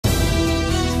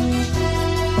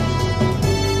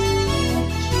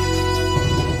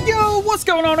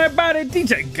going on, everybody?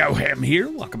 DjGoHam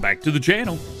here. Welcome back to the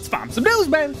channel. It's Farm Some News,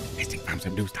 man.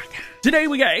 FarmSomeNews.com. Today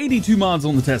we got 82 mods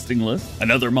on the testing list.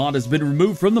 Another mod has been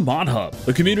removed from the mod hub.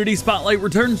 The community spotlight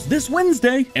returns this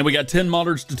Wednesday, and we got 10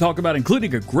 modders to talk about,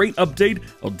 including a great update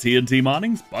on TNT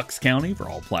modding's Bucks County for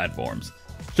all platforms.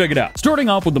 Check it out. Starting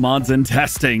off with the mods and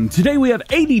testing. Today we have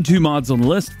 82 mods on the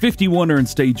list. 51 are in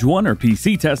stage 1 or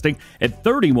PC testing, and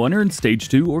 31 are in stage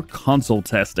 2 or console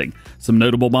testing. Some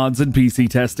notable mods in PC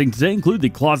testing today include the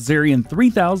Clausarian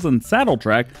 3000 Saddle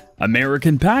Track,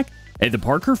 American Pack, and the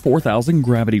Parker 4000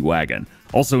 Gravity Wagon.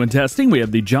 Also in testing, we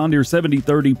have the John Deere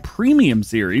 7030 Premium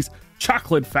Series,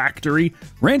 Chocolate Factory,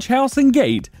 Ranch House and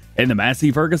Gate, and the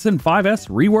Massey Ferguson 5S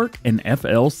Rework and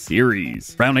FL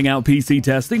Series. Rounding out PC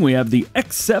testing, we have the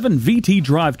X7 VT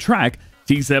Drive Track,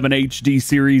 T7 HD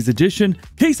Series Edition,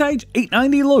 Case IH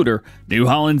 890 Loader, New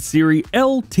Holland Series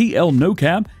LTL No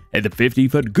Cab, and the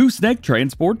 50-foot Gooseneck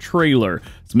Transport Trailer.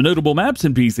 Some notable maps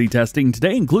in PC testing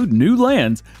today include New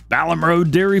Lands, Ballum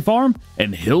Road Dairy Farm,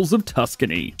 and Hills of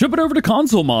Tuscany. Jumping over to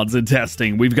console mods in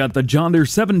testing, we've got the John Deere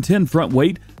 710 Front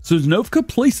Weight, Sosnovka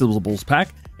Placeables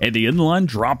Pack, and the Inline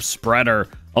Drop Spreader.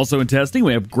 Also in testing,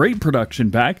 we have Great Production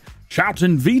Pack,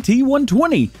 Chowton VT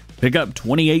 120, Pickup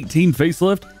 2018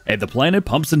 Facelift, and the Planet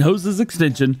Pumps and Hoses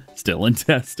Extension, still in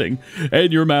testing.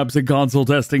 And your maps in console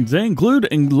testing today include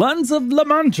Englands of La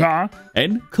Mancha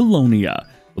and Colonia.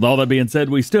 With all that being said,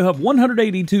 we still have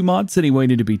 182 mods sitting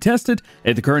waiting to be tested,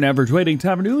 and the current average waiting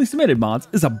time for newly submitted mods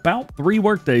is about 3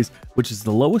 workdays, which is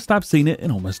the lowest I've seen it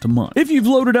in almost a month. If you've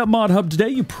loaded up Mod Hub today,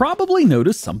 you probably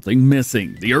noticed something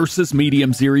missing: the Ursus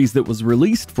Medium series that was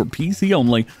released for PC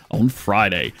only on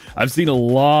Friday. I've seen a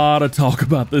lot of talk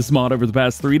about this mod over the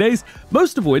past 3 days,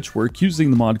 most of which were accusing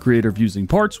the mod creator of using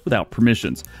parts without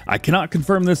permissions. I cannot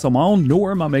confirm this on my own,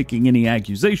 nor am I making any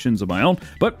accusations of my own,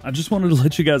 but I just wanted to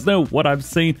let you guys know what I've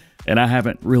seen, and I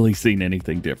haven't really seen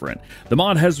anything different. The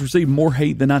mod has received more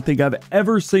hate than I think I've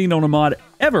ever seen on a mod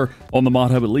ever on the mod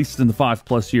hub, at least in the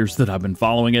 5+ years that I've been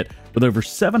following it, with over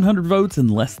 700 votes in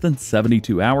less than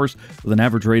 72 hours with an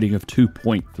average rating of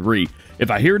 2.3. If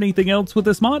I hear anything else with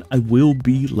this mod, I will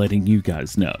be letting you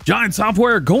guys know. Giant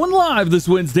Software going live this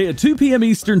Wednesday at 2 p.m.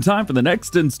 Eastern Time for the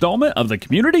next installment of the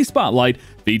Community Spotlight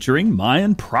featuring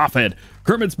Mayan Prophet.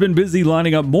 Kermit's been busy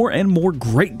lining up more and more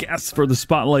great guests for the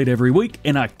spotlight every week,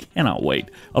 and I cannot wait.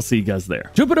 I'll see you guys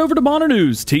there. Jumping over to Modern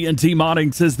News, TNT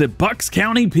Modding says that Bucks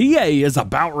County, PA is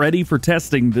about ready for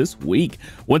testing this week.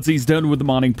 Once he's done with the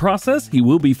modding process, he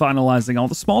will be finalizing all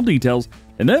the small details,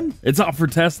 and then it's off for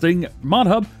testing Mod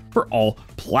Hub for all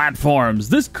platforms.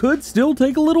 This could still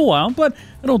take a little while, but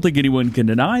I don't think anyone can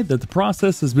deny that the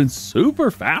process has been super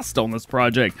fast on this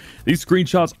project. These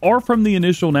screenshots are from the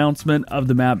initial announcement of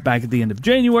the map back at the end of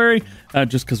January,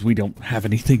 just because we don't have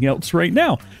anything else right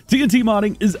now. TNT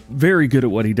Modding is very good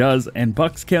at what he does, and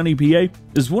Bucks County, PA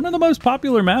is one of the most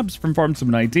popular maps from Farm Sim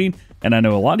 19, and I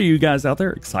know a lot of you guys out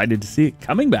there are excited to see it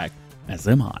coming back. As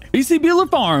am I. BC Bueller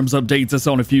Farms updates us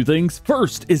on a few things.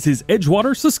 First is his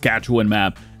Edgewater, Saskatchewan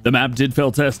map. The map did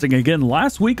fail testing again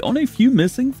last week on a few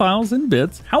missing files and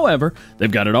bits. However,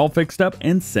 they've got it all fixed up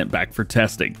and sent back for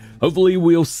testing. Hopefully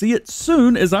we'll see it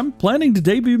soon, as I'm planning to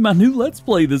debut my new Let's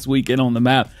Play this weekend on the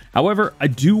map. However, I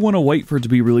do want to wait for it to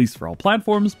be released for all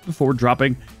platforms before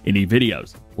dropping any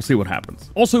videos. We'll see what happens.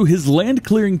 Also, his land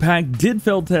clearing pack did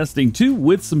fail testing too,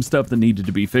 with some stuff that needed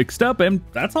to be fixed up, and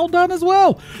that's all done as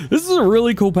well. This is a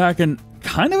really cool pack and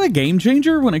kind of a game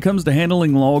changer when it comes to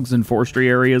handling logs in forestry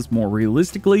areas more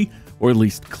realistically, or at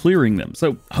least clearing them.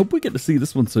 So I hope we get to see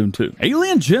this one soon too.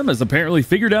 Alien Jim has apparently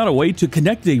figured out a way to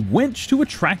connect a winch to a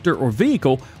tractor or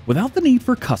vehicle without the need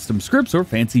for custom scripts or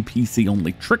fancy PC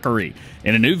only trickery.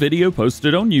 In a new video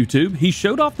posted on YouTube, he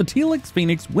showed off the TLX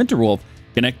Phoenix Winterwolf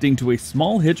connecting to a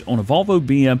small hitch on a Volvo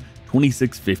BM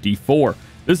 2654.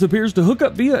 This appears to hook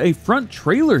up via a front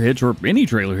trailer hitch, or any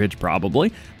trailer hitch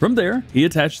probably. From there, he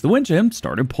attached the winch and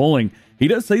started pulling. He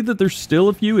does say that there's still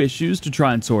a few issues to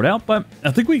try and sort out, but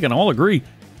I think we can all agree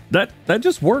that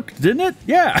just worked, didn't it?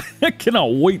 Yeah, I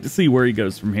cannot wait to see where he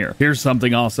goes from here. Here's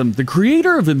something awesome. The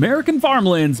creator of American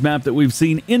Farmlands map that we've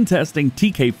seen in testing,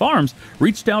 TK Farms,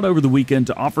 reached out over the weekend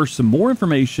to offer some more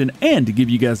information and to give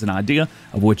you guys an idea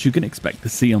of what you can expect to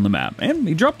see on the map. And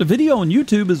he dropped a video on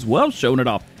YouTube as well showing it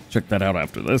off. Check that out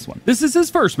after this one. This is his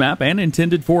first map and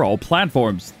intended for all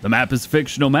platforms. The map is a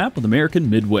fictional map with American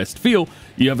Midwest feel.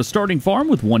 You have a starting farm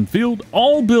with 1 field.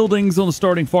 All buildings on the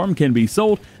starting farm can be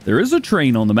sold. There is a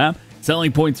train on the map.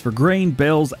 Selling points for grain,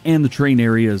 bales, and the train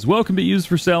area as well can be used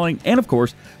for selling. And of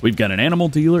course, we've got an animal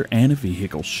dealer and a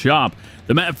vehicle shop.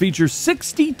 The map features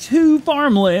 62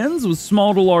 farmlands with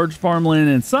small to large farmland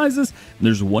in sizes, and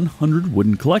there's 100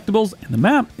 wooden collectibles, and the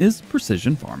map is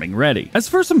precision farming ready. As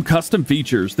for some custom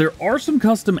features, there are some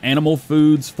custom animal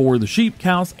foods for the sheep,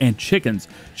 cows, and chickens.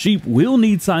 Sheep will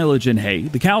need silage and hay.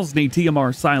 The cows need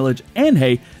TMR, silage, and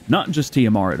hay, not just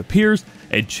TMR it appears,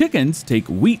 and chickens take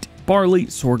wheat, barley,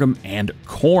 sorghum, and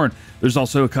corn. There's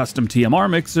also a custom TMR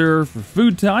mixer for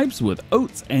food types with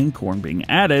oats and corn being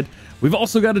added. We've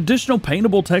also got additional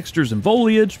paintable textures and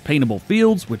foliage, paintable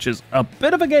fields, which is a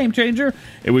bit of a game changer,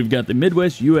 and we've got the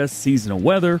Midwest US seasonal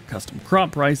weather, custom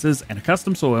crop prices, and a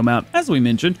custom soil map, as we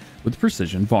mentioned, with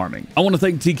precision farming. I want to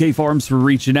thank TK Farms for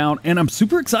reaching out, and I'm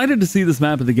super excited to see this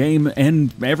map of the game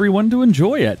and everyone to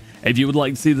enjoy it. If you would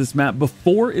like to see this map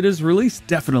before it is released,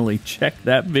 definitely check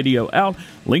that video out,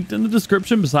 linked in the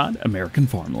description beside American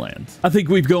Farmlands. I think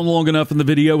we've gone long enough in the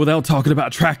video without talking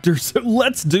about tractors, so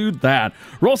let's do that.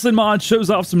 Rawson Mod shows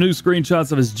off some new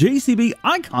screenshots of his JCB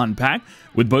Icon Pack,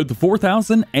 with both the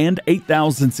 4000 and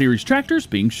 8000 series tractors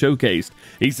being showcased.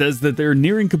 He says that they're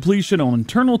nearing completion on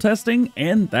internal testing,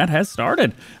 and that has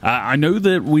started. I know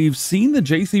that we've seen the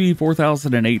JCB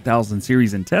 4000 and 8000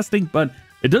 series in testing, but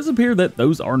it does appear that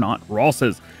those are not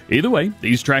Ross's. Either way,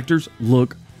 these tractors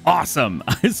look awesome.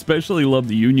 I especially love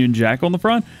the Union Jack on the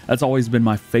front. That's always been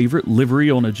my favorite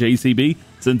livery on a JCB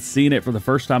since seeing it for the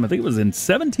first time. I think it was in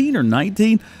 17 or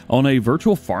 19 on a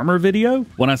virtual farmer video.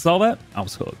 When I saw that, I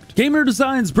was hooked. Gamer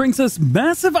Designs brings us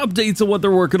massive updates on what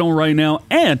they're working on right now,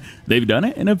 and they've done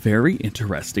it in a very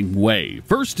interesting way.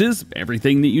 First is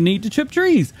everything that you need to chip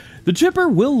trees. The chipper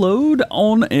will load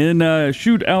on and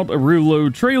shoot out a rear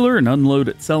load trailer and unload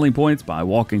at selling points by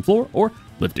walking floor or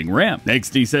lifting ramp.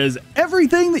 Next, he says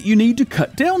everything that you need to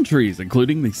cut down trees,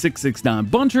 including the 669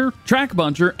 buncher, track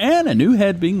buncher, and a new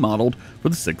head being modeled for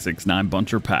the 669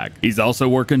 buncher pack. He's also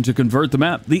working to convert the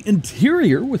map, the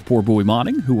interior, with Poor Boy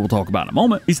Modding, who we'll talk about in a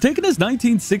moment. He's taken his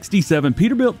 1967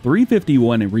 Peterbilt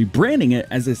 351 and rebranding it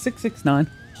as a 669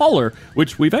 hauler,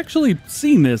 which we've actually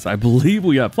seen this. I believe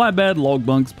we got flatbed, log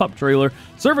bunks, pup trailer,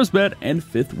 service bed, and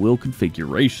fifth wheel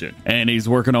configuration. And he's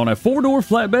working on a 4-door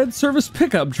flatbed service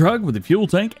pickup truck with a fuel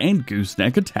tank and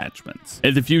gooseneck attachments.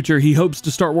 In the future, he hopes to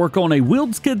start work on a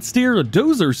wheeled skid steer, a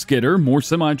dozer skidder, more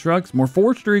semi-trucks, more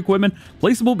forestry equipment,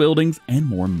 placeable buildings, and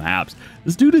more maps.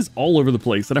 This dude is all over the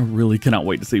place, and I really cannot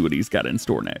wait to see what he's got in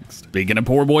store next. Speaking of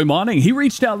Poor Boy Modding, he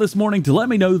reached out this morning to let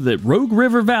me know that Rogue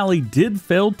River Valley did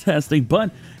fail testing,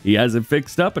 but he has it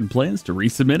fixed up and plans to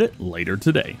resubmit it later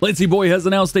today. Lazy Boy has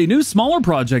announced a new smaller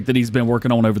project that he's been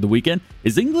working on over the weekend,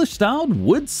 his English-styled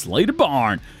wood slated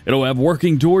barn. It'll have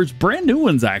working doors, brand new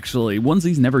ones actually, ones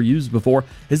he's never used before.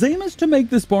 His aim is to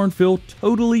make this barn feel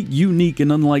totally unique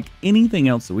and unlike anything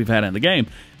else that we've had in the game.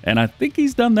 And I think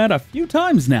he's done that a few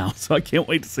times now, so I can't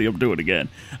wait to see him do it again.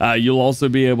 You'll also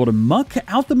be able to muck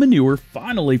out the manure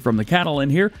finally from the cattle in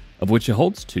here, of which it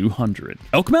holds 200.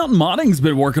 Elk Mountain Modding's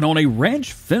been working on a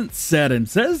ranch fence set and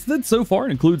says that so far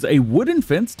it includes a wooden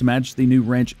fence to match the new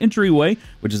ranch entryway,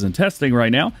 which is in testing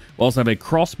right now. We'll also have a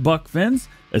cross buck fence,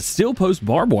 a steel post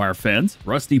barbed wire fence,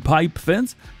 rusty pipe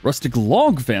fence, rustic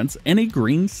log fence, and a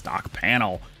green stock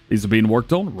panel. These are being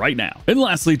worked on right now. And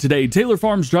lastly today, Taylor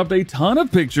Farms dropped a ton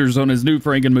of pictures on his new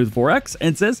Frankenmuth 4X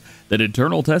and says that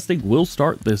internal testing will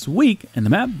start this week and the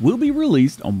map will be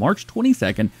released on March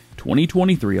 22nd,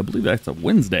 2023. I believe that's a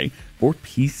Wednesday for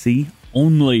PC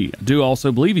only. I do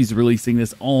also believe he's releasing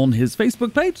this on his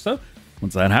Facebook page, so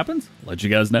once that happens, I'll let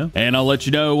you guys know. And I'll let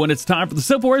you know when it's time for the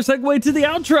Silverware segue to the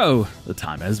outro. The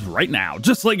time is right now.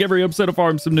 Just like every episode of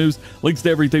Farm Sim News, links to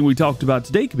everything we talked about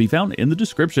today can be found in the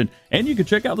description. And you can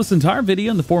check out this entire video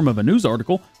in the form of a news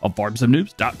article on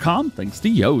farmsimnews.com, thanks to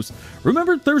Yoast.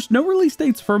 Remember, there's no release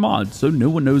dates for mods, so no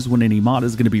one knows when any mod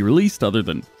is going to be released other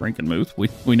than Frankenmuth.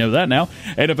 We know that now.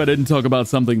 And if I didn't talk about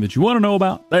something that you want to know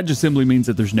about, that just simply means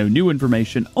that there's no new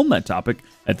information on that topic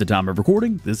at the time of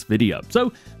recording this video.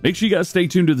 So make sure you guys stay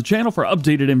tuned to the channel for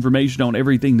updated information on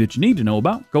everything that you need to know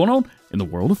about going on in the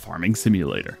world of Farming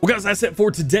Simulator. Well guys, that's it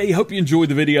for today. Hope you enjoyed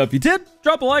the video. If you did,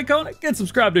 drop a like on it, get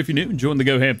subscribed if you're new, and join the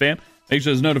JCB fam. Make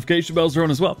sure those notification bells are on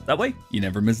as well. That way, you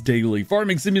never miss daily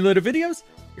Farming Simulator videos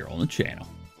here on the channel.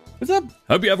 What's up?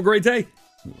 Hope you have a great day.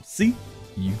 We'll see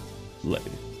you later.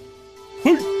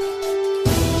 Peace.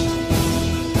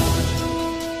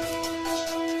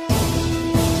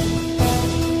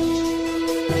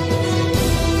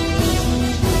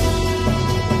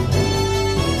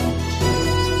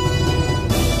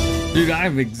 Dude,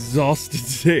 I'm exhausted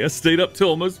today. I stayed up till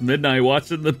almost midnight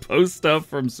watching the post stuff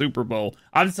from Super Bowl.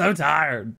 I'm so tired.